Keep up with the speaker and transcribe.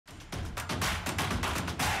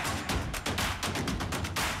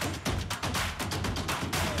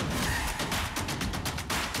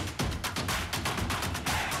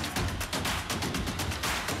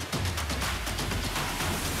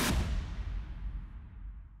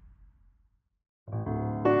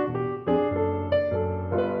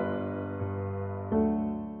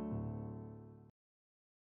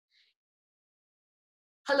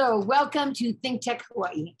Hello, welcome to ThinkTech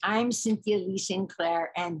Hawaii. I'm Cynthia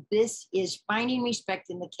Sinclair, and this is Finding Respect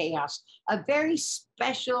in the Chaos, a very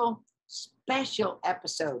special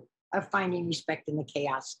episode of Finding Respect in the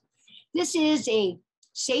Chaos. This is a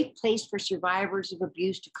safe place for survivors of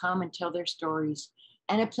abuse to come and tell their stories,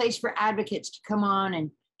 and a place for advocates to come on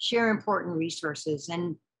and share important resources.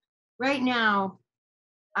 And right now,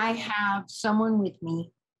 I have someone with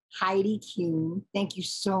me, Heidi Kuhn. Thank you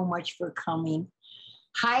so much for coming.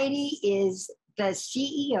 Heidi is the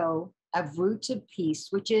CEO of Roots of Peace,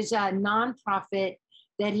 which is a nonprofit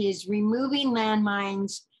that is removing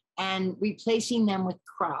landmines and replacing them with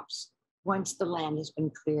crops once the land has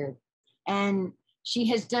been cleared. And she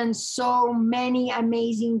has done so many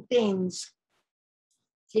amazing things.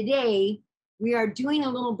 Today, we are doing a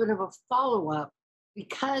little bit of a follow-up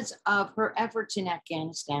because of her efforts in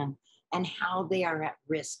Afghanistan and how they are at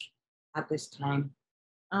risk at this time.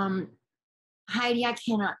 Heidi, I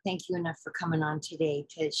cannot thank you enough for coming on today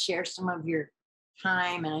to share some of your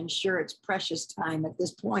time, and I'm sure it's precious time at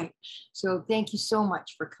this point. So thank you so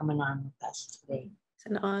much for coming on with us today. It's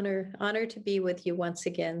an honor to be with you once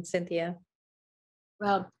again, Cynthia.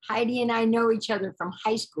 Well, Heidi and I know each other from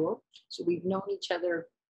high school, so we've known each other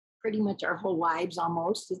pretty much our whole lives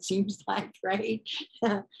almost, it seems like, right?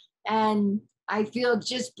 And I feel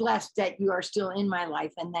just blessed that you are still in my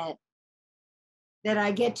life, and that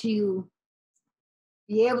I get to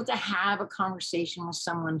be able to have a conversation with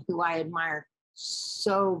someone who I admire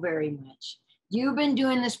so very much. You've been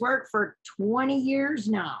doing this work for 20 years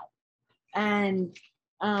now. And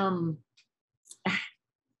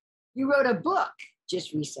you wrote a book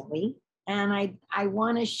just recently. And I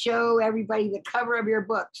want to show everybody the cover of your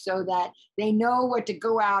book so that they know what to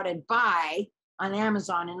go out and buy on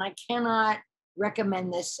Amazon. And I cannot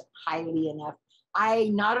recommend this highly enough.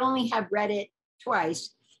 I not only have read it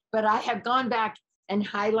twice, but I have gone back and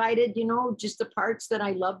highlighted, just the parts that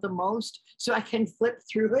I love the most, so I can flip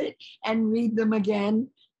through it and read them again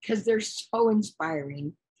because they're so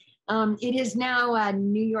inspiring. It is now a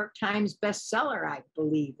New York Times bestseller, I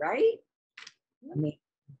believe, right?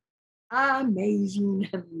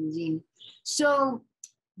 Amazing. So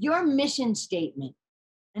your mission statement,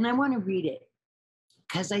 and I want to read it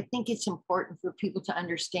because I think it's important for people to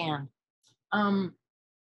understand.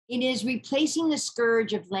 It is replacing the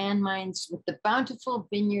scourge of landmines with the bountiful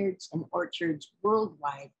vineyards and orchards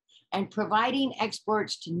worldwide and providing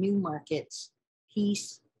exports to new markets,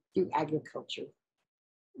 peace through agriculture.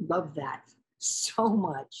 Love that so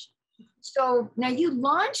much. So now you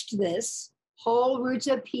launched this whole Roots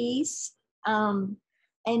of Peace, and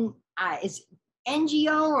it's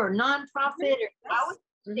NGO or nonprofit, or I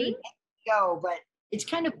would say NGO, but it's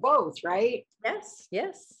kind of both, right?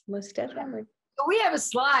 Yes, most definitely. So we have a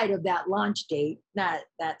slide of that launch date, that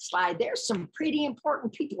slide. There's some pretty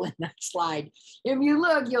important people in that slide. If you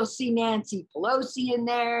look, you'll see Nancy Pelosi in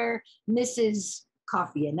there, Mrs.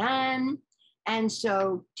 Kofi Annan. And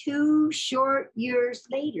so 2 short years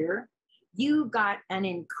later, you got an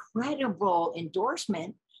incredible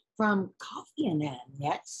endorsement from Kofi Annan.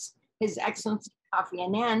 Yes, His Excellency Kofi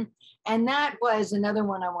Annan. And that was another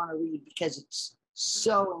one I want to read because it's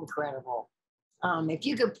so incredible. If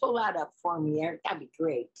you could pull that up for me, Eric, that'd be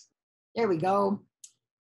great. There we go.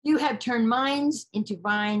 You have turned mines into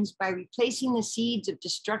vines by replacing the seeds of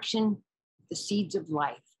destruction with the seeds of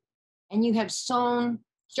life. And you have shown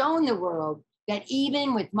the world that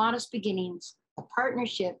even with modest beginnings, a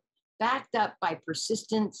partnership backed up by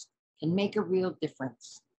persistence can make a real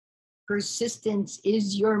difference. Persistence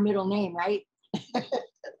is your middle name, right?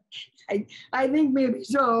 I think maybe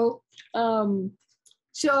so.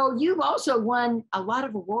 So you've also won a lot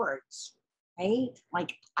of awards, right?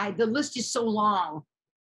 Like the list is so long,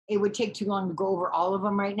 it would take too long to go over all of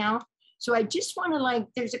them right now. So I just want to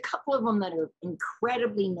there's a couple of them that are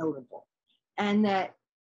incredibly notable, and that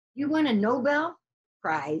you won a Nobel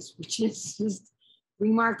Prize, which is just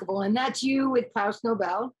remarkable. And that's you with Klaus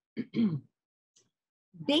Nobel.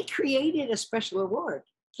 They created a special award.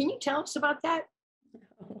 Can you tell us about that?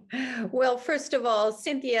 Well, first of all,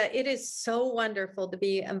 Cynthia, it is so wonderful to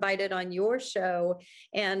be invited on your show,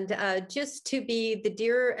 and just to be the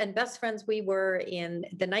dear and best friends we were in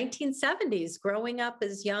the 1970s, growing up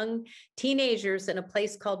as young teenagers in a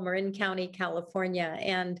place called Marin County, California,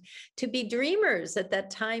 and to be dreamers at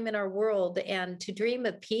that time in our world, and to dream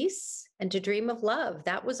of peace and to dream of love.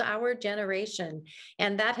 That was our generation.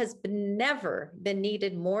 And that has never been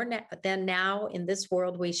needed more than now in this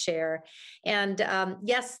world we share. And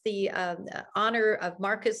yes, the honor of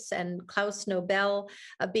Marcus and Klaus Nobel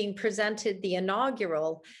being presented the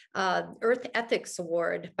inaugural Earth Ethics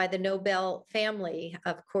Award by the Nobel family.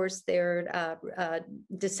 Of course, their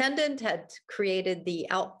descendant had created the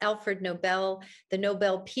Alfred Nobel, the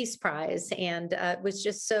Nobel Peace Prize. And it was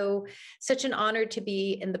just such an honor to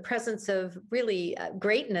be in the presence of really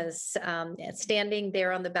greatness, standing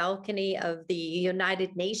there on the balcony of the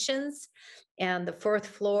United Nations and the fourth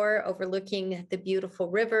floor overlooking the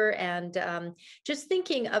beautiful river, and just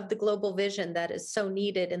thinking of the global vision that is so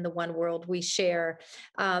needed in the one world we share.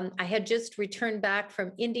 I had just returned back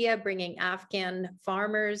from India, bringing Afghan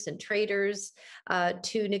farmers and traders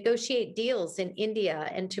to negotiate deals in India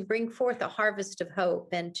and to bring forth a harvest of hope,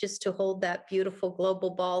 and just to hold that beautiful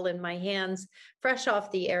global ball in my hands, fresh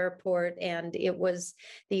off the airport. And it was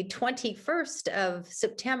the 21st of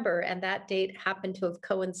September, and that date happened to have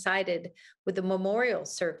coincided with the memorial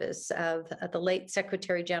service of the late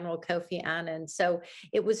Secretary General Kofi Annan. So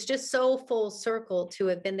it was just so full circle to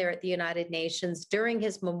have been there at the United Nations during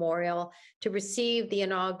his memorial, to receive the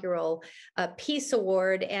inaugural Peace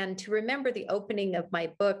Award, and to remember the opening of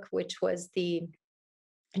my book, which was the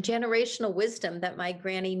generational wisdom that my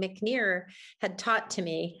Granny McNear had taught to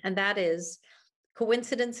me. And that is,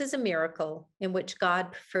 coincidence is a miracle in which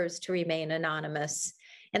God prefers to remain anonymous.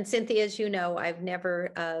 And Cynthia, as you know, I've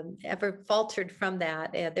never ever faltered from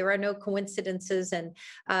that. There are no coincidences, and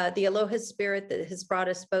the Aloha spirit that has brought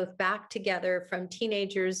us both back together from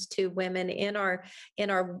teenagers to women in our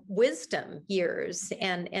wisdom years,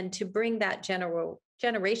 and to bring that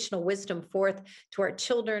generational wisdom forth to our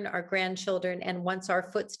children, our grandchildren, and once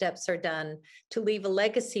our footsteps are done, to leave a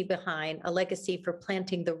legacy behind, a legacy for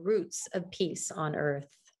planting the roots of peace on earth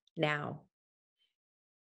now.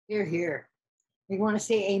 Hear, hear. We want to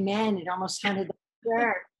say amen. It almost sounded like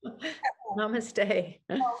prayer. Namaste.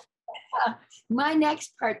 My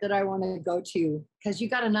next part that I want to go to, because you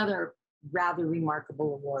got another rather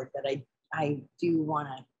remarkable award that I do want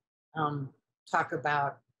to talk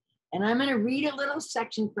about. And I'm going to read a little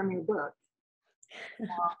section from your book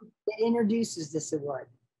that introduces this award.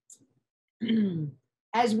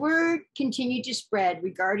 As word continued to spread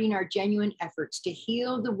regarding our genuine efforts to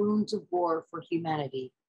heal the wounds of war for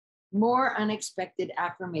humanity, more unexpected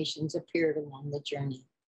affirmations appeared along the journey.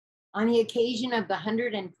 On the occasion of the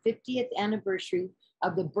 150th anniversary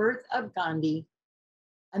of the birth of Gandhi,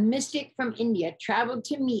 a mystic from India traveled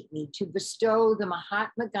to meet me to bestow the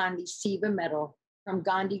Mahatma Gandhi Seva Medal from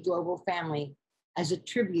Gandhi Global Family as a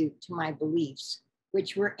tribute to my beliefs,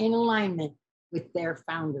 which were in alignment with their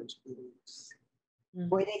founders' beliefs. Mm-hmm.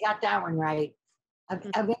 Boy, they got that one right. Of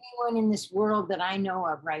anyone in this world that I know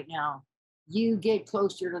of right now, you get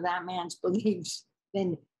closer to that man's beliefs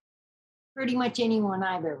than pretty much anyone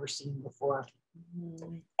I've ever seen before,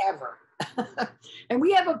 ever. And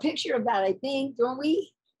we have a picture of that, I think, don't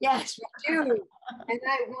we? Yes, we do. And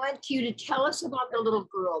I want you to tell us about the little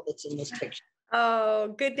girl that's in this picture.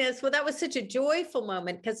 Oh, goodness. Well, that was such a joyful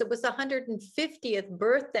moment because it was the 150th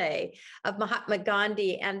birthday of Mahatma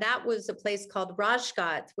Gandhi. And that was a place called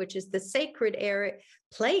Rajghat, which is the sacred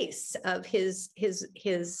place of his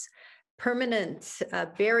permanent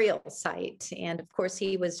burial site. And of course,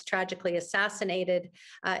 he was tragically assassinated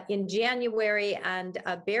in January and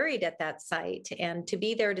buried at that site. And to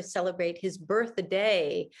be there to celebrate his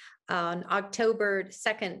birthday on October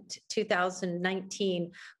 2nd,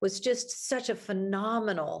 2019 was just such a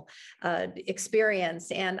phenomenal experience.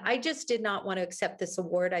 And I just did not want to accept this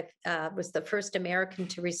award. I was the first American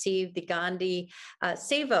to receive the Gandhi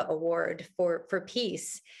Seva Award for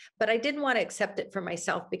peace, but I didn't want to accept it for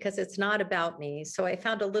myself because it's not about me. So I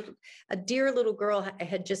found a dear little girl I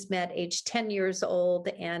had just met, age 10 years old,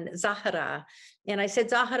 and Zahara. And I said,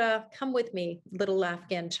 Zahara, come with me, little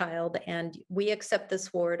Afghan child, and we accept this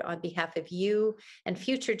award on behalf of you and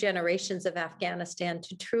future generations of Afghanistan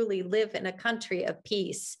to truly live in a country of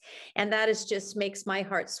peace. And that is just makes my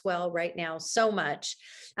heart swell right now so much.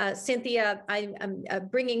 Cynthia, I'm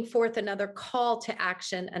bringing forth another call to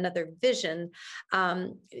action, another vision,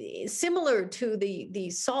 similar to the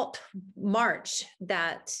Salt March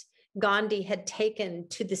that Gandhi had taken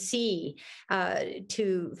to the sea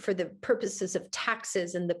for the purposes of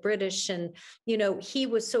taxes and the British. And, you know, he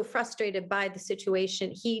was so frustrated by the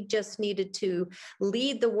situation. He just needed to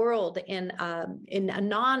lead the world in a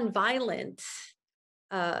nonviolent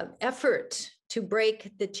effort to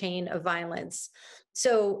break the chain of violence.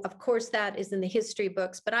 So, of course, that is in the history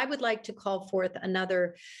books, but I would like to call forth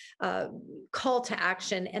another call to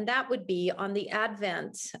action, and that would be on the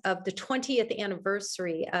advent of the 20th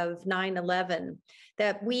anniversary of 9/11,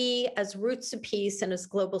 that we as Roots of Peace and as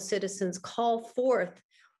global citizens call forth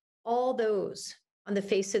all those on the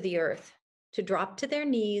face of the earth to drop to their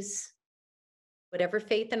knees, whatever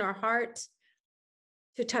faith in our heart,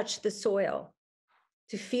 to touch the soil,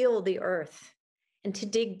 to feel the earth, and to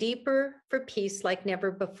dig deeper for peace like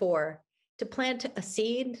never before, to plant a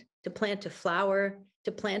seed, to plant a flower,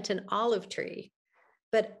 to plant an olive tree,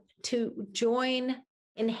 but to join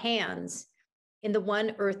in hands in the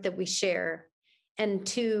one earth that we share, and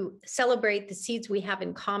to celebrate the seeds we have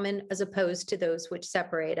in common as opposed to those which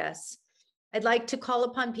separate us. I'd like to call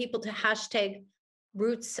upon people to hashtag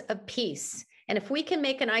Roots of Peace. And if we can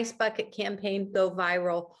make an ice bucket campaign go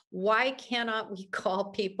viral, why cannot we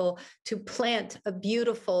call people to plant a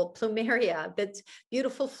beautiful plumeria, that's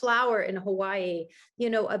beautiful flower in Hawaii, you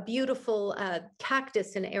know, a beautiful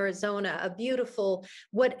cactus in Arizona, a beautiful,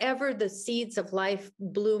 whatever the seeds of life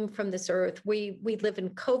bloom from this earth. We live in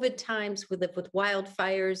COVID times, we live with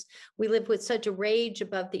wildfires, we live with such a rage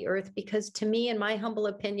above the earth because, to me, in my humble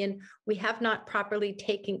opinion, we have not properly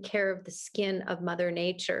taken care of the skin of Mother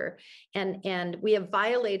Nature. And we have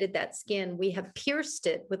violated that skin. We have pierced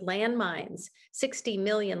it with landmines, 60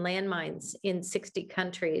 million landmines in 60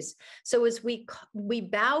 countries. So as we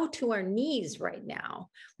bow to our knees right now,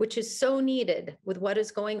 which is so needed with what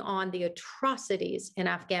is going on, the atrocities in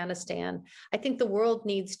Afghanistan, I think the world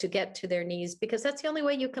needs to get to their knees, because that's the only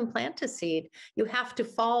way you can plant a seed. You have to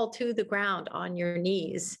fall to the ground on your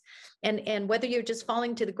knees. And whether you're just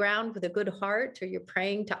falling to the ground with a good heart, or you're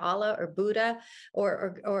praying to Allah or Buddha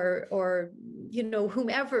or you know,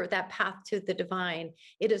 whomever, that path to the divine,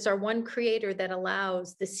 it is our one creator that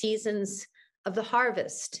allows the seasons of the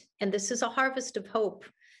harvest. And this is a harvest of hope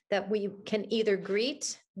that we can either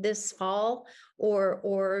greet this fall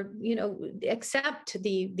or you know, accept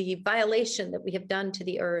the violation that we have done to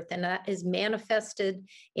the earth. And that is manifested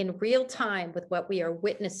in real time with what we are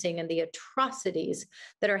witnessing and the atrocities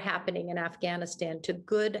that are happening in Afghanistan to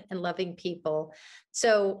good and loving people.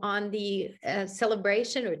 So on the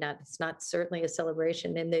celebration, or not, it's not certainly a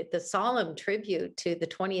celebration, in the solemn tribute to the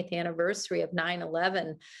 20th anniversary of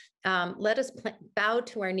 9/11, let us bow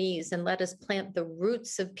to our knees and let us plant the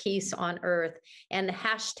roots of peace on earth, and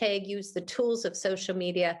hashtag, use the tools of social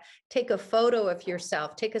media, take a photo of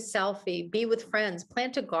yourself, take a selfie, be with friends,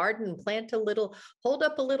 plant a garden, plant a little, hold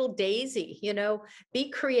up a little daisy, you know, be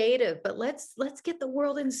creative, but let's get the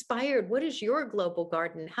world inspired. What is your global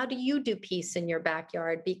garden? How do you do peace in your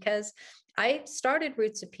backyard? Because I started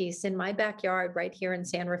Roots of Peace in my backyard right here in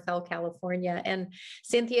San Rafael, California. And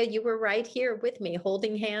Cynthia, you were right here with me,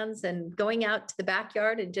 holding hands and going out to the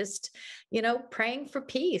backyard and just, you know, praying for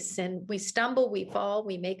peace. And we stumble, we fall,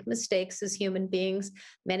 we make mistakes as human beings.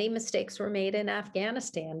 Many mistakes were made in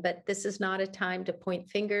Afghanistan, but this is not a time to point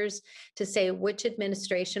fingers, to say which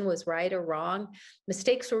administration was right or wrong.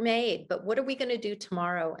 Mistakes were made, but what are we going to do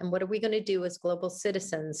tomorrow? And what are we going to do as global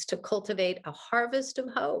citizens to cultivate a harvest of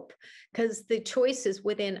hope? Because the choice is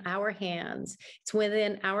within our hands, it's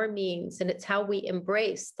within our means, and it's how we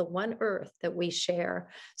embrace the one earth that we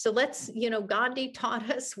share. So let's, you know, Gandhi taught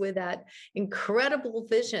us with that incredible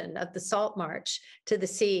vision of the salt march to the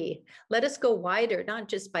sea. Let us go wider, not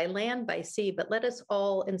just by land, by sea, but let us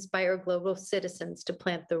all inspire global citizens to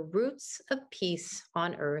plant the roots of peace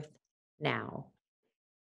on earth now.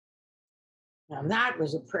 Now that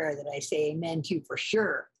was a prayer that I say amen to for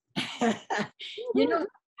sure. You know,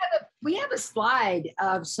 we have a slide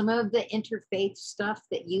of some of the interfaith stuff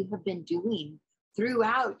that you have been doing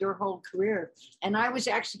throughout your whole career. And I was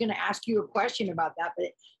actually going to ask you a question about that, but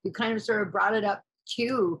you kind of sort of brought it up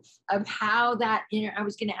too, of how that, I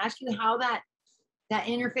was going to ask you how that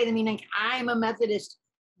interfaith, I mean, like, I'm a Methodist,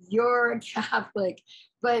 you're a Catholic,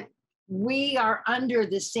 but we are under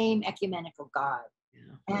the same ecumenical God.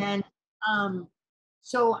 Yeah. And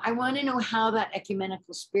so I want to know how that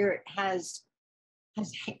ecumenical spirit has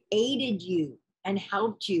aided you and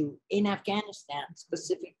helped you in Afghanistan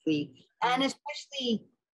specifically, and especially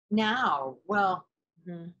now. Well,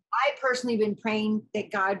 I personally been praying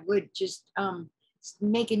that God would just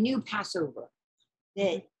make a new Passover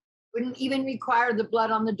that wouldn't even require the blood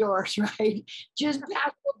on the doors, right? Just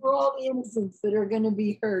pass over all the innocents that are going to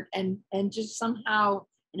be hurt, and just somehow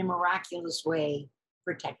in a miraculous way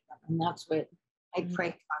protect them. And that's what I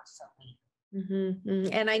pray constantly.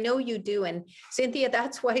 And I know you do. And Cynthia,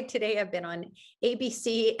 that's why today I've been on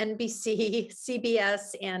ABC, NBC,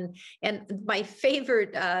 CBS, and my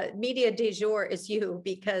favorite media du jour is you,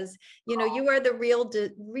 because you are the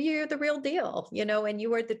you're the real deal, and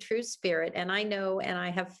you are the true spirit. And I know, and I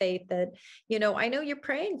have faith that I know you're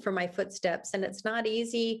praying for my footsteps, and it's not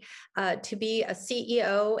easy to be a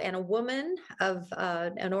CEO and a woman of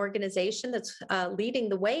an organization that's leading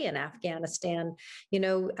the way in Afghanistan.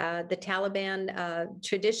 The Taliban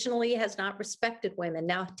traditionally has not respected women.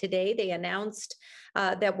 Now, today they announced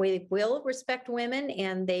that we will respect women,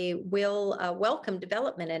 and they will welcome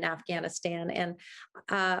development in Afghanistan. And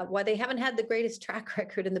while they haven't had the greatest track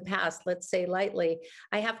record in the past, let's say lightly,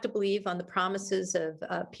 I have to believe on the promises of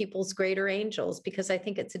people's greater angels, because I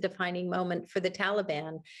think it's a defining moment for the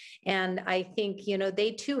Taliban. And I think,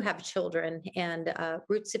 they too have children, and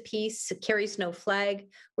Roots of Peace carries no flag.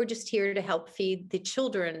 We're just here to help feed the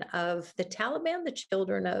children of the Taliban, the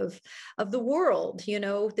children of the world.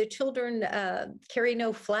 The children carry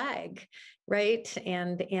no flag, right?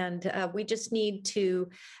 And we just need to,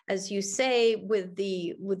 as you say, with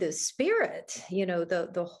the spirit,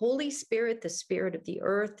 the Holy Spirit, the spirit of the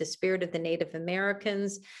earth, the spirit of the Native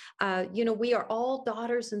Americans. We are all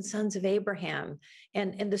daughters and sons of Abraham,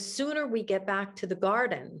 and the sooner we get back to the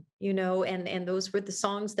garden, and those were the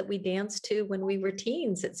songs that we danced to when we were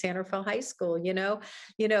teens at Santa Fe High School,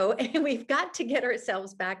 and we've got to get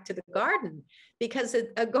ourselves back to the garden, because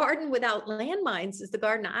a garden without landmines is the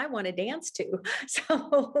garden I want to dance to.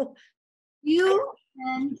 So you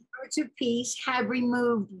and Roots of Peace have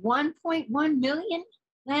removed 1.1 million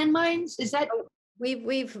landmines. Is that?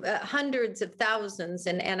 We've hundreds of thousands,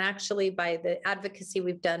 and actually by the advocacy,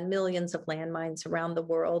 we've done millions of landmines around the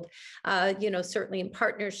world. Certainly in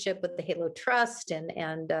partnership with the Halo Trust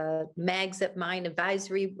and MAGS at Mine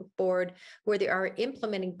Advisory Board, where there are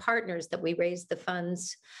implementing partners that we raise the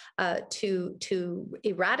funds to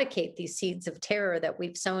eradicate these seeds of terror that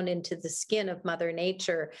we've sown into the skin of Mother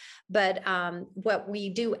Nature. But what we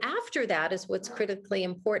do after that is what's critically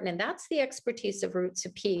important, and that's the expertise of Roots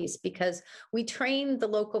of Peace, because we train the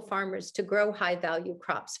local farmers to grow high value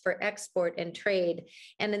crops for export and trade.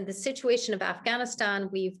 And in the situation of Afghanistan,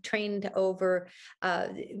 we've trained over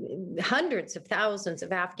hundreds of thousands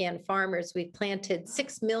of Afghan farmers. We've planted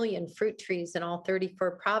 6 million fruit trees in all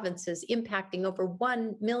 34 provinces, impacting over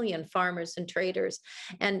 1 million farmers and traders.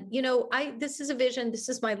 And, this is a vision. This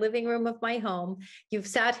is my living room of my home. You've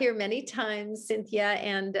sat here many times, Cynthia,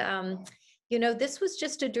 and this was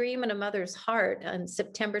just a dream in a mother's heart on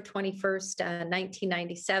September 21st,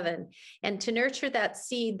 1997. And to nurture that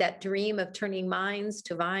seed, that dream of turning mines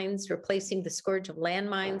to vines, replacing the scourge of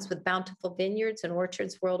landmines with bountiful vineyards and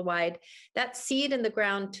orchards worldwide, that seed in the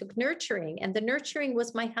ground took nurturing. And the nurturing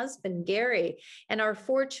was my husband, Gary, and our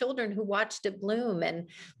 4 children who watched it bloom. And,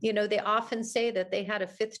 they often say that they had a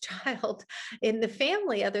 5th child in the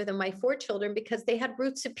family other than my 4 children, because they had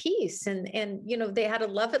Roots of Peace. And they had to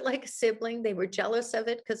love it like a sibling. They were jealous of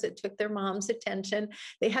it because it took their mom's attention.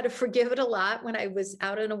 They had to forgive it a lot when I was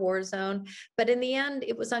out in a war zone. But in the end,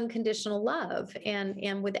 it was unconditional love.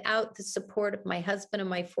 And without the support of my husband and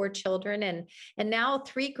my 4 children, and now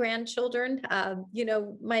 3 grandchildren,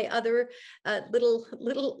 my other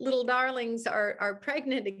little darlings are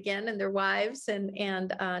pregnant again, and their wives. And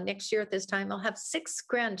next year at this time, I'll have 6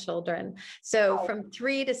 grandchildren. So from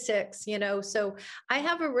 3 to 6, so I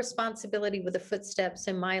have a responsibility with the footsteps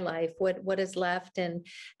in my life, what is left, and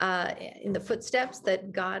in the footsteps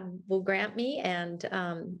that God will grant me. And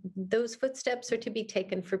those footsteps are to be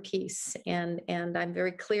taken for peace. And I'm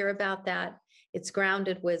very clear about that. It's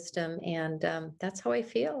grounded wisdom. And that's how I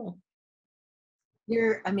feel.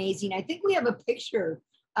 You're amazing. I think we have a picture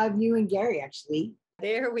of you and Gary, actually.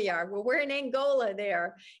 There we are. Well, we're in Angola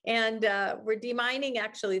there, and we're demining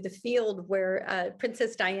actually the field where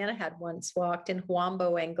Princess Diana had once walked in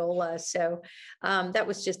Huambo, Angola. So that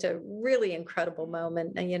was just a really incredible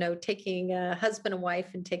moment. And, taking a husband and wife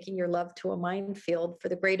and taking your love to a minefield for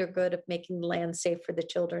the greater good of making the land safe for the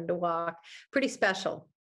children to walk. Pretty special.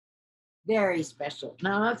 Very special.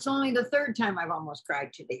 Now, that's only the 3rd time I've almost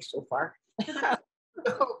cried today so far.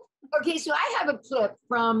 Okay, so I have a clip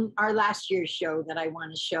from our last year's show that I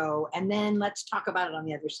want to show, and then let's talk about it on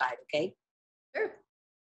the other side, okay? Sure.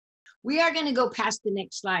 We are going to go past the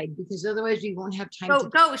next slide, because otherwise we won't have time to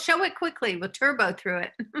go. Show it quickly. We'll turbo through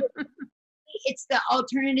it. It's the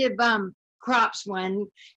alternative crops one.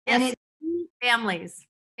 Yes. And it's families.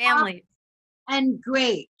 And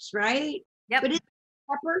grapes, right? Yep. But it's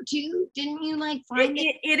pepper too. Didn't you find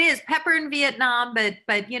it? It is pepper in Vietnam, but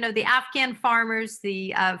the Afghan farmers,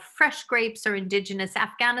 the fresh grapes are indigenous.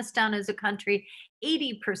 Afghanistan is a country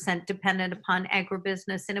 80% dependent upon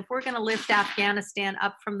agribusiness. And if we're going to lift Afghanistan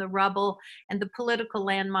up from the rubble and the political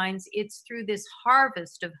landmines, it's through this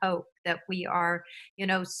harvest of hope that we are,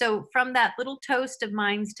 so from that little toast of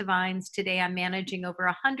mines to vines, today I'm managing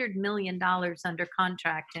over $100 million under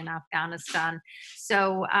contract in Afghanistan.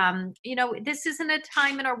 So, this isn't a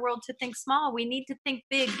time in our world to think small. We need to think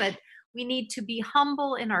big, but we need to be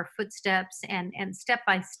humble in our footsteps and step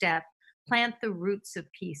by step plant the roots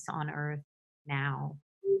of peace on earth now.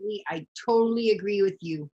 I totally agree with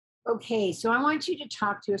you. Okay, so I want you to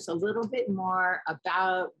talk to us a little bit more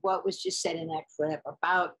about what was just said in that clip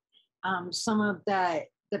about some of the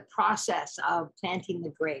process of planting the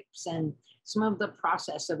grapes and some of the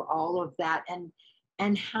process of all of that,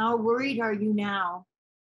 and how worried are you now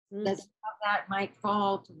that some of that might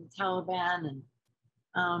fall to the Taliban,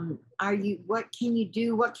 and what can you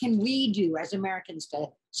do? What can we do as Americans to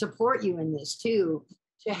support you in this too,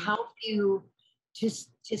 to help you to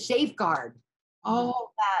safeguard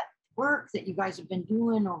all that work that you guys have been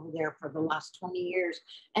doing over there for the last 20 years,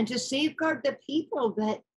 and to safeguard the people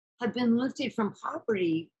that have been lifted from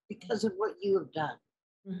poverty because of what you have done.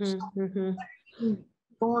 So what are you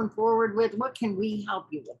going forward with? What can we help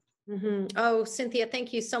you with? Oh, Cynthia,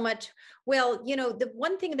 thank you so much. Well, the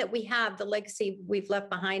one thing that we have, the legacy we've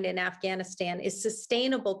left behind in Afghanistan, is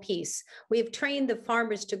sustainable peace. We've trained the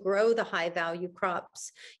farmers to grow the high value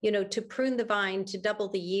crops, to prune the vine, to double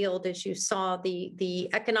the yield, as you saw, the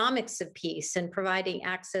economics of peace and providing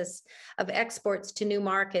access of exports to new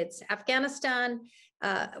markets. Afghanistan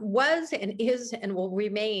was and is and will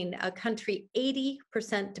remain a country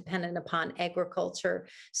 80% dependent upon agriculture.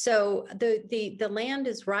 So the land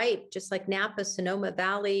is ripe, just like Napa, Sonoma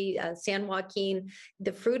Valley, San Joaquin.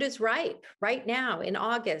 The fruit is ripe right now in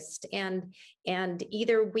August, and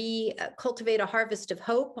either we cultivate a harvest of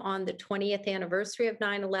hope on the 20th anniversary of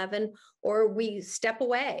 9/11, or we step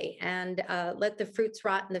away and let the fruits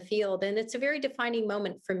rot in the field. And it's a very defining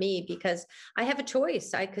moment for me because I have a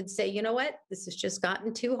choice. I could say, you know what, this has just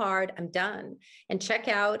gotten too hard, I'm done, and check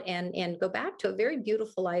out and go back to a very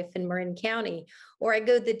beautiful life in Marin County. Or I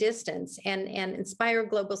go the distance and inspire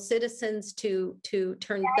global citizens to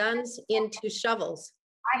turn guns into shovels.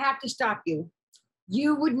 I have to stop you.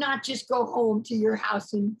 You would not just go home to your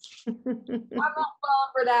house and I'm not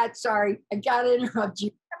falling for that. Sorry, I gotta interrupt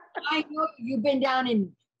you. I know you've been down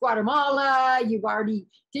in Guatemala. Didn't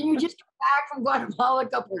you just come back from Guatemala a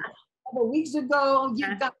couple of weeks ago?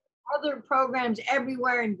 You've got other programs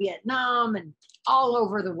everywhere in Vietnam and all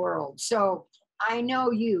over the world. So I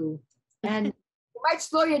know you, and it might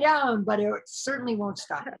slow you down, but it certainly won't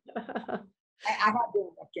stop. I have to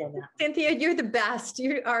interrupt you. Cynthia, you're the best.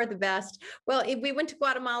 You are the best. Well, we went to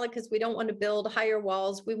Guatemala because we don't want to build higher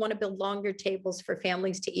walls. We want to build longer tables for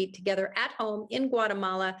families to eat together at home in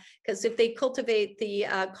Guatemala. Because if they cultivate the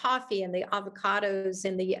coffee and the avocados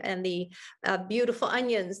and the beautiful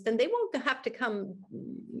onions, then they won't have to come,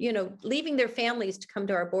 leaving their families to come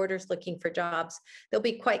to our borders looking for jobs. They'll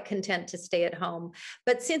be quite content to stay at home.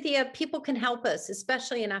 But Cynthia, people can help us,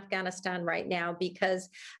 especially in Afghanistan right now, because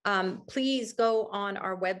please go on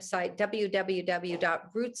our website,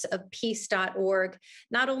 www.rootsofpeace.org.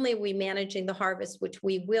 Not only are we managing the harvest, which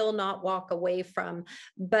we will not walk away from,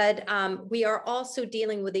 but we are also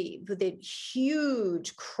dealing with a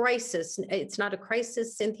huge crisis. It's not a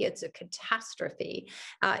crisis, Cynthia, it's a catastrophe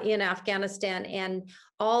in Afghanistan. And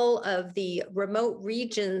all of the remote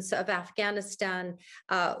regions of Afghanistan,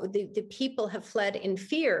 the people have fled in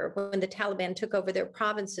fear when the Taliban took over their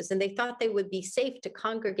provinces, and they thought they would be safe to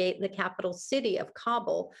congregate in the capital city of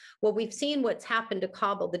Kabul. Well, we've seen what's happened to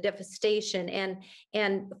Kabul, the devastation, and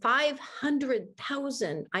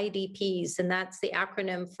 500,000 IDPs, and that's the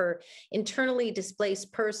acronym for internally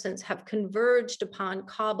displaced persons, have converged upon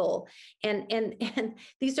Kabul. And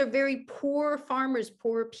these are very poor farmers,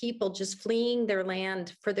 poor people just fleeing their land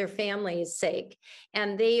for their families' sake.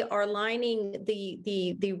 And they are lining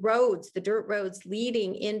the roads, the dirt roads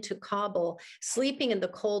leading into Kabul, sleeping in the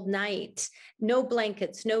cold night, no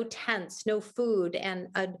blankets, no tents, no food. And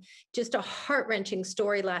just a heart-wrenching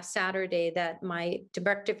story last Saturday that my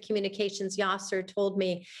director of communications, Yasser, told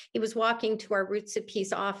me. He was walking to our Roots of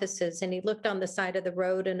Peace offices and he looked on the side of the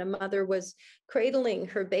road and a mother was cradling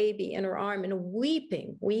her baby in her arm and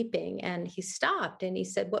weeping. And he stopped and he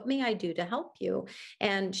said, "What may I do to help you?"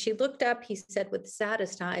 And she looked up, he said, with the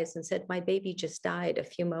saddest eyes and said, "My baby just died a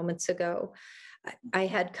few moments ago. I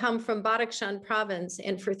had come from Badakhshan province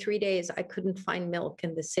and for 3 days, I couldn't find milk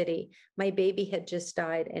in the city. My baby had just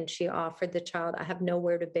died and she offered the child, I have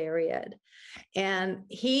nowhere to bury it." And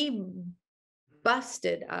he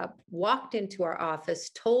busted up, walked into our office,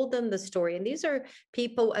 told them the story. And these are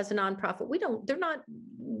people as a nonprofit. They're not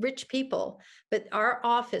rich people, but our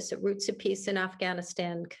office at Roots of Peace in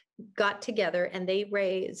Afghanistan got together and they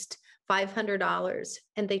raised $500,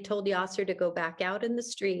 and they told Yasser to go back out in the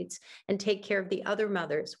streets and take care of the other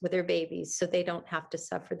mothers with their babies so they don't have to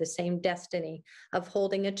suffer the same destiny of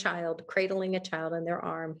holding a child, cradling a child in their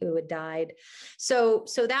arm who had died. So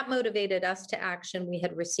that motivated us to action. We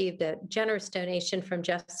had received a generous donation from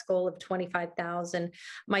Jess Skoll of $25,000.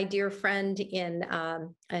 My dear friend in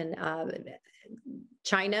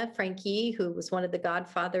China, Frank Yi, who was one of the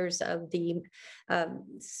godfathers of the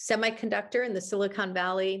semiconductor in the Silicon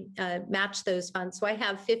Valley, matched those funds. So I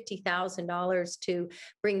have $50,000 to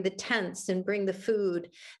bring the tents and bring the food,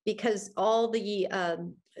 because all the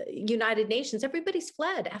United Nations, everybody's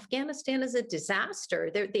fled. Afghanistan is a disaster.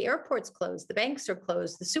 The airport's closed, the banks are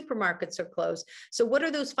closed, the supermarkets are closed. So what are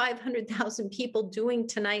those 500,000 people doing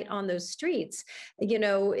tonight on those streets,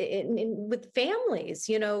 with families,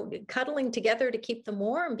 cuddling together to keep them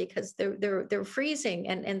warm because they're freezing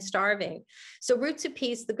and starving. So Roots of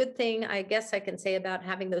Peace, the good thing I guess I can say about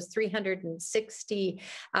having those 360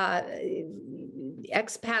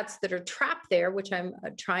 expats that are trapped there, which I'm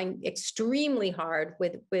trying extremely hard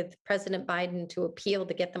with President Biden to appeal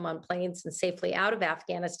to get them on planes and safely out of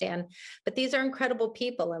Afghanistan. But these are incredible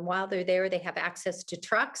people. And while they're there, they have access to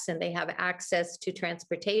trucks and they have access to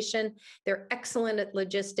transportation. They're excellent at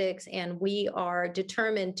logistics. And we are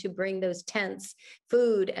determined to bring those tents,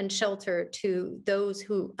 food and shelter to those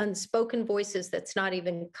who unspoken voices that's not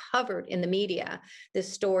even covered in the media,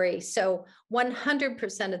 this story. So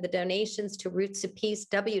 100% of the donations to Roots of Peace,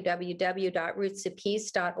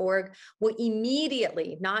 www.rootsofpeace.org, will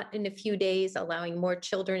immediately, not in a few days, allowing more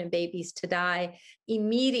children and babies to die,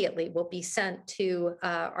 immediately will be sent to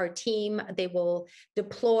our team. They will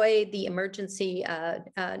deploy the emergency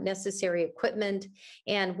necessary equipment,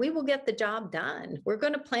 and we will get the job done. We're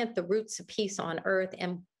going to plant the roots of peace on earth,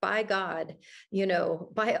 and by God,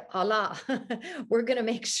 by Allah, we're going to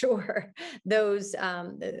make sure those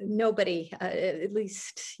nobody, at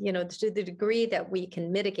least, to the degree that we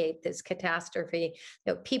can mitigate this catastrophe,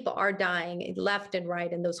 people are dying left and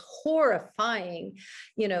right. And those horrifying,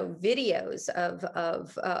 videos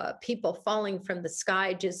of people falling from the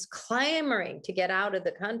sky, just clamoring to get out of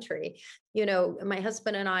the country. My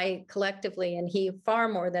husband and I collectively, and he far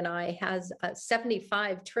more than I, has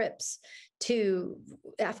 75 trips to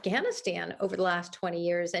Afghanistan over the last 20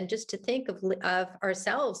 years. And just to think of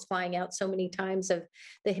ourselves flying out so many times of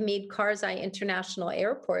the Hamid Karzai International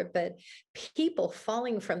Airport, but people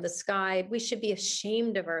falling from the sky, we should be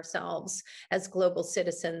ashamed of ourselves as global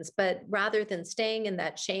citizens. But rather than staying in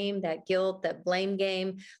that shame, that guilt, that blame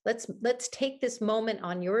game, let's take this moment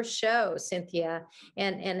on your show, Cynthia,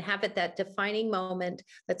 and have it that defining moment.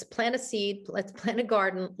 Let's plant a seed, let's plant a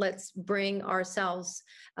garden, let's bring ourselves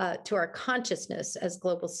to our consciousness as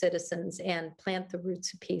global citizens and plant the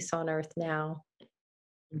roots of peace on earth now.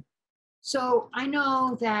 So I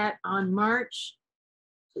know that on March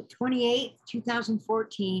 28th,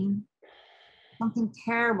 2014, something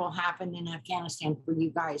terrible happened in Afghanistan for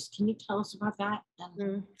you guys. Can you tell us about that?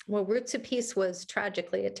 Well, Roots of Peace was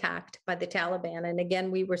tragically attacked by the Taliban. And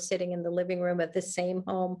again, we were sitting in the living room of the same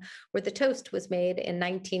home where the toast was made in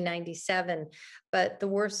 1997. But the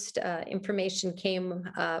worst information came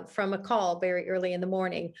from a call very early in the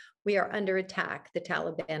morning. We are under attack. The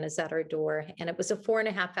Taliban is at our door. And it was a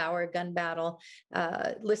 4.5-hour gun battle.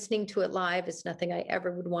 Listening to it live is nothing I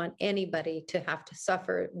ever would want anybody to have to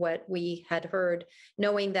suffer what we had heard,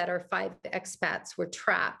 knowing that our 5 expats were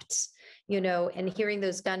trapped, and hearing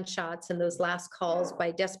those gunshots and those last calls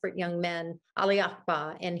by desperate young men, Ali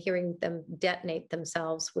Akbar, and hearing them detonate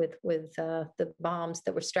themselves with the bombs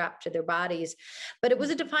that were strapped to their bodies. But it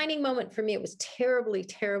was a defining moment for me. It was terribly,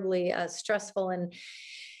 terribly stressful and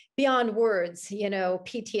beyond words,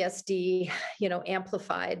 PTSD,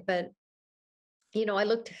 amplified. But I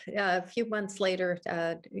looked a few months later,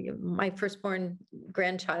 my firstborn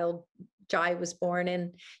grandchild, Jai, was born,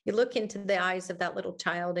 and you look into the eyes of that little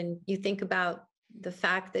child and you think about the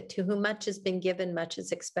fact that to whom much has been given, much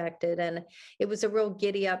is expected. And it was a real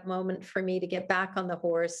giddy up moment for me to get back on the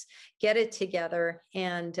horse, get it together,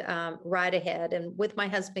 and ride ahead. And with my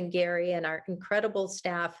husband, Gary, and our incredible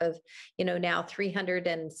staff of, now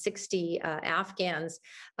 360 Afghans,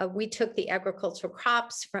 we took the agricultural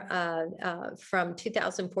crops from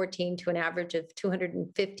 2014 to an average of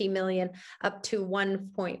 250 million up to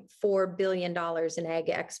 $1.4 billion in ag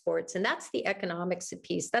exports. And that's the economics of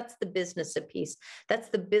peace. That's the business of peace. That's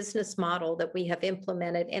the business model that we have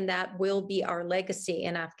implemented, and that will be our legacy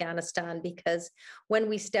in Afghanistan, because when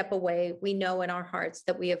we step away, we know in our hearts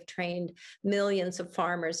that we have trained millions of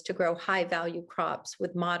farmers to grow high value crops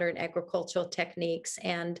with modern agricultural techniques.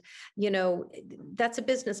 And, that's a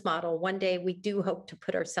business model. One day we do hope to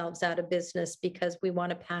put ourselves out of business, because we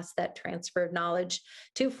want to pass that transfer of knowledge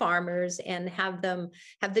to farmers and have them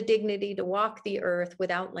have the dignity to walk the earth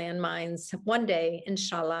without landmines one day,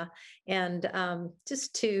 inshallah. And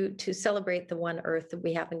just to celebrate the one earth that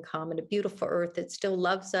we have in common, a beautiful earth that still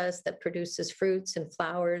loves us, that produces fruits and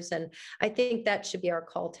flowers. And I think that should be our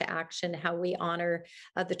call to action, how we honor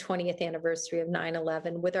the 20th anniversary of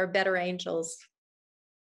 9/11 with our better angels.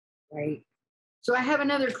 Right. So I have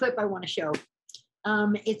another clip I want to show.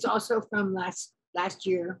 It's also from last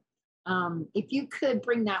year. If you could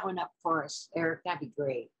bring that one up for us, Eric, that'd be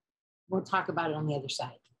great. We'll talk about it on the other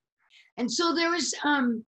side. And so there was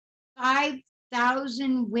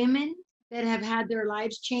 5,000 women that have had their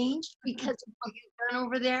lives changed because of what you've done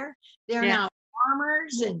over there. They're now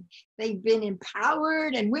farmers, and they've been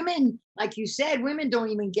empowered. And women, like you said, women don't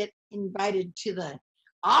even get invited to the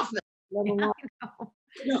office. I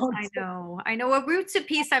know. Well, Roots of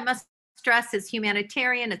Peace, I must stress, is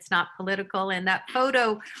humanitarian. It's not political. And that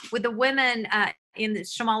photo with the women in the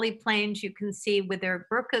Shamali Plains, you can see with their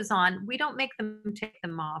burqas on, we don't make them take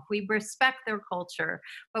them off. We respect their culture,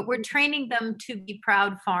 but we're training them to be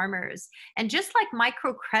proud farmers. And just like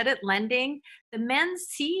microcredit lending, the men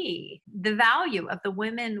see the value of the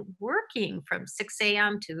women working from 6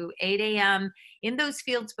 a.m. to 8 a.m. in those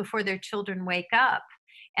fields before their children wake up.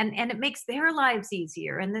 And it makes their lives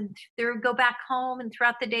easier. And then they go back home, and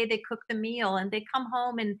throughout the day they cook the meal, and they come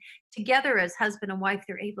home, and together as husband and wife,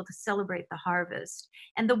 they're able to celebrate the harvest.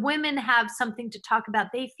 And the women have something to talk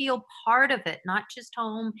about. They feel part of it, not just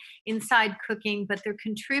home inside cooking, but they're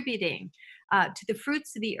contributing to the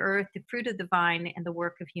fruits of the earth, the fruit of the vine, and the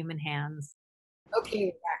work of human hands.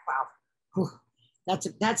 Okay, wow.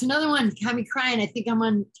 That's another one. Got me crying. I think I'm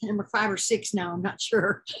on number 5 or 6 now. I'm not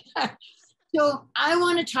sure. So I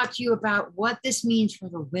want to talk to you about what this means for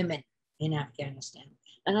the women in Afghanistan.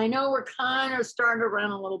 And I know we're kind of starting to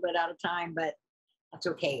run a little bit out of time, but that's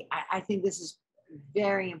okay. I think this is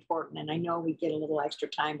very important. And I know we get a little extra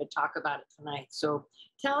time to talk about it tonight. So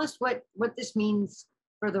tell us what this means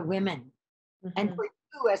for the women, and for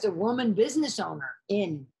you as a woman business owner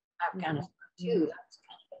in Afghanistan too.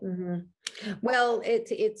 Well,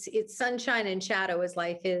 it's sunshine and shadow as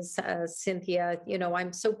life is, Cynthia.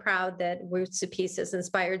 I'm so proud that Roots of Peace has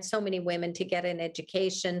inspired so many women to get an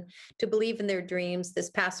education, to believe in their dreams. This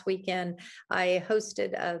past weekend, I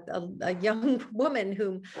hosted a young woman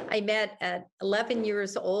whom I met at 11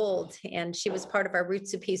 years old, and she was part of our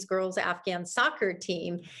Roots of Peace girls Afghan soccer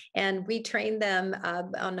team. And we trained them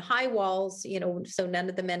on high walls, so none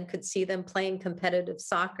of the men could see them, playing competitive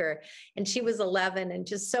soccer. And she was 11 and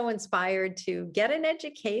just so inspired to get an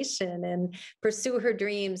education and pursue her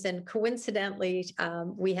dreams. And coincidentally,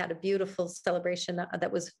 we had a beautiful celebration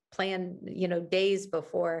that was planned, days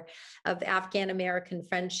before, of Afghan-American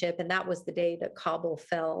friendship. And that was the day that Kabul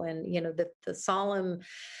fell. And, the solemn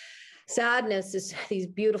sadness is these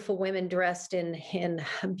beautiful women dressed in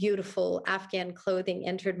beautiful Afghan clothing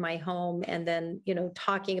entered my home, and then,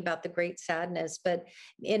 talking about the great sadness. But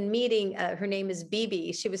in meeting, her name is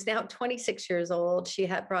Bibi. She was now 26 years old. She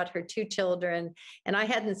had brought her 2 children, and I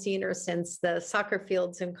hadn't seen her since the soccer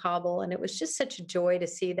fields in Kabul. And it was just such a joy to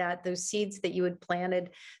see those seeds that you had planted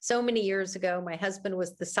so many years ago. My husband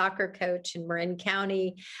was the soccer coach in Marin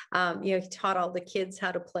County. He taught all the kids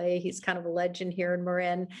how to play. He's kind of a legend here in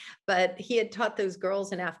Marin. But he had taught those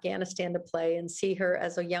girls in Afghanistan to play, and see her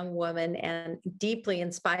as a young woman and deeply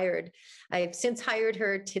inspired. I've since hired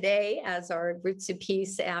her today as our Roots of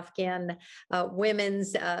Peace Afghan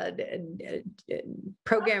women's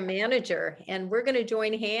program manager. And we're going to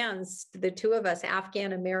join hands, the 2 of us,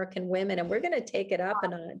 Afghan American women, and we're going to take it up a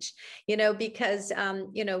notch, because,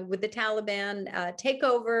 with the Taliban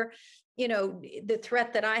takeover, the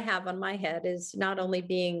threat that I have on my head is not only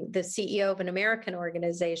being the CEO of an American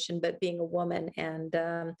organization, but being a woman. And,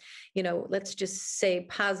 let's just say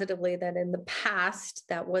positively that in the past,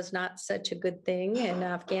 that was not such a good thing in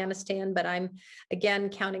Afghanistan. But I'm, again,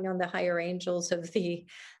 counting on the higher angels of the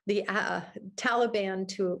the Taliban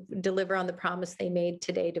to deliver on the promise they made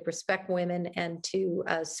today to respect women and to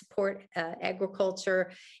support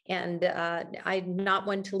agriculture. And I'm not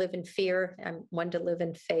one to live in fear. I'm one to live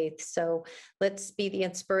in faith. So let's be the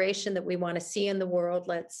inspiration that we want to see in the world.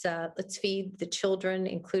 Let's feed the children,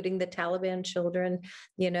 including the Taliban children.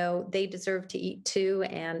 You know, they deserve to eat too.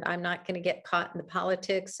 And I'm not going to get caught in the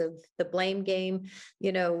politics of the blame game.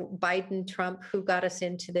 You know, Biden, Trump, who got us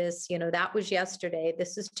into this? You know, that was yesterday.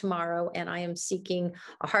 This is tomorrow. And I am seeking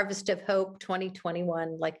a harvest of hope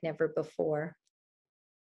 2021 like never before.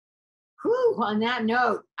 Whew, on that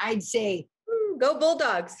note, I'd say, go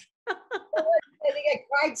Bulldogs. I think I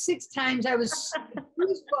cried 6 times. I was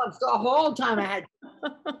goosebumps the whole time I had.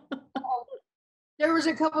 There was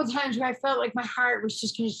a couple of times where I felt like my heart was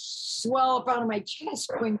just going to swell up out of my chest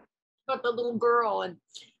when about the little girl, and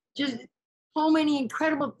just so many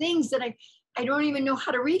incredible things that I don't even know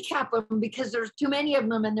how to recap them because there's too many of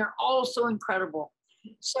them and they're all so incredible.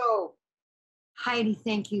 So Heidi,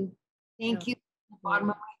 thank you. Thank you from the bottom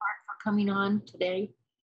of my heart for coming on today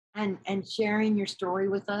and sharing your story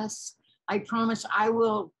with us. I promise I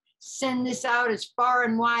will send this out as far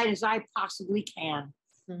and wide as I possibly can.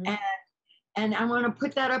 Mm-hmm. And I want to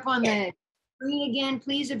put that up on the screen again,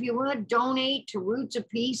 please, if you want to donate to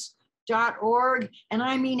rootsofpeace.org. And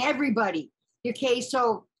I mean everybody. Okay,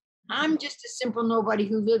 so I'm just a simple nobody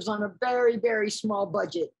who lives on a very, very small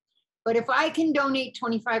budget. But if I can donate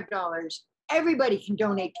 $25, everybody can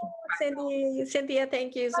donate. Cynthia,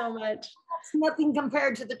 thank you so much. That's nothing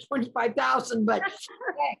compared to the $25,000, but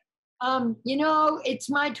okay. You know, it's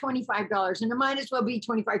my $25 and it might as well be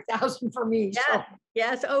 $25,000 for me. Yeah. So.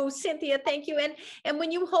 Yes. Oh, Cynthia, thank you. And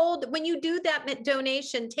when you do that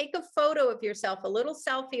donation, take a photo of yourself, a little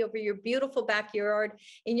selfie over your beautiful backyard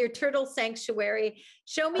in your turtle sanctuary.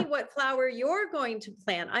 Show me what flower you're going to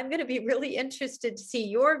plant. I'm going to be really interested to see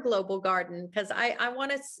your global garden because I want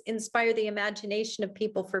to inspire the imagination of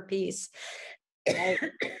people for peace. Hashtag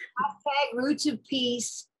Roots of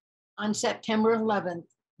Peace on September 11th.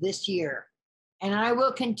 This year. And I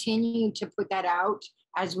will continue to put that out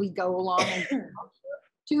as we go along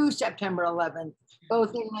to September 11th,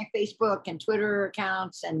 both in my Facebook and Twitter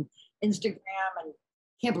accounts and Instagram. And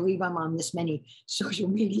can't believe I'm on this many social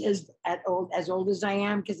medias as old as I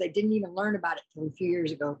am, because I didn't even learn about it until a few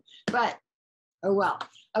years ago. But oh well.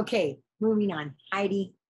 Okay, moving on.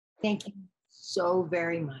 Heidi, thank you so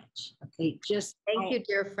very much. Okay, just thank you,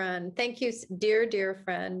 dear friend. Thank you, dear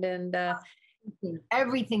friend. And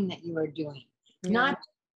everything that you are doing, not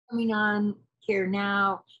coming on here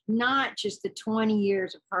now, not just the 20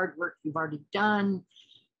 years of hard work you've already done,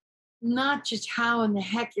 not just how in the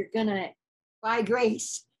heck you're gonna, by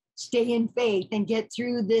grace, stay in faith and get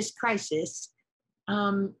through this crisis.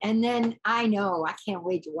 And then I know, I can't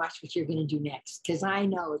wait to watch what you're gonna do next, because I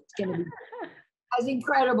know it's gonna be as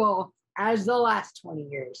incredible as the last 20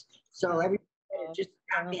 years. So everybody better just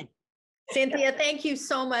drop in. Cynthia, thank you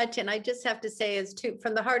so much. And I just have to say,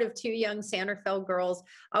 from the heart of 2 young San Rafael girls,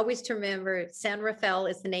 always to remember San Rafael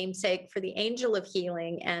is the namesake for the angel of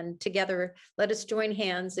healing. And together, let us join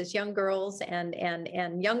hands as young girls and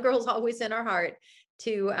young girls always in our heart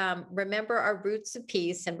to remember our roots of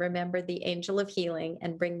peace and remember the angel of healing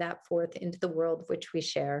and bring that forth into the world which we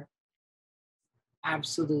share.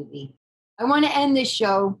 Absolutely. I want to end this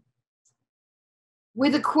show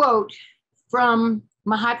with a quote from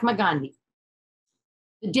Mahatma Gandhi.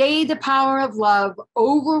 The day the power of love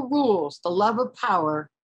overrules the love of power,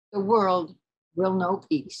 the world will know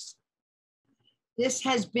peace. This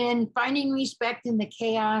has been Finding Respect in the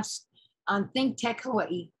Chaos on ThinkTech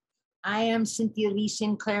Hawaii. I am Cynthia Lee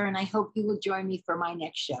Sinclair, and I hope you will join me for my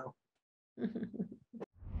next show.